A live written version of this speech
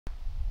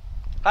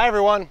Hi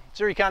everyone,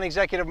 it's Erie County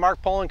Executive Mark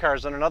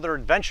Poloncarz on another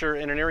adventure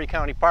in an Erie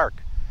County park.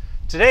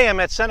 Today I'm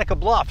at Seneca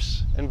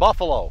Bluffs in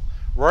Buffalo,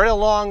 right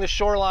along the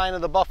shoreline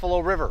of the Buffalo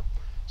River.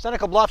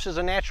 Seneca Bluffs is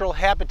a natural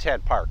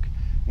habitat park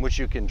in which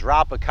you can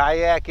drop a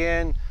kayak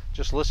in,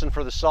 just listen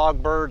for the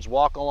songbirds,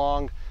 walk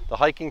along the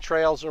hiking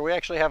trails, or we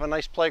actually have a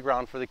nice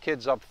playground for the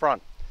kids up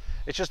front.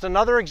 It's just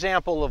another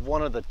example of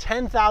one of the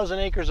 10,000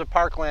 acres of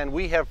parkland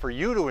we have for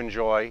you to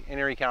enjoy in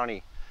Erie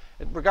County.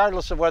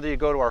 Regardless of whether you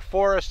go to our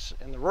forests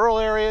in the rural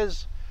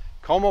areas,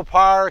 Como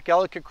Park,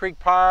 Ellicott Creek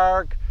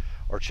Park,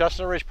 or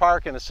Chestnut Ridge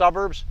Park in the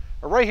suburbs,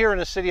 or right here in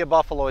the city of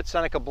Buffalo at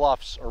Seneca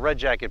Bluffs or Red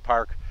Jacket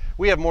Park,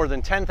 we have more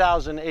than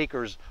 10,000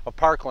 acres of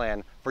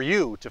parkland for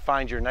you to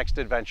find your next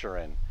adventure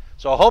in.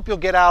 So I hope you'll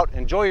get out,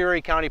 enjoy your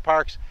Erie County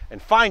parks,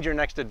 and find your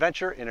next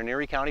adventure in an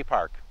Erie County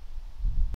park.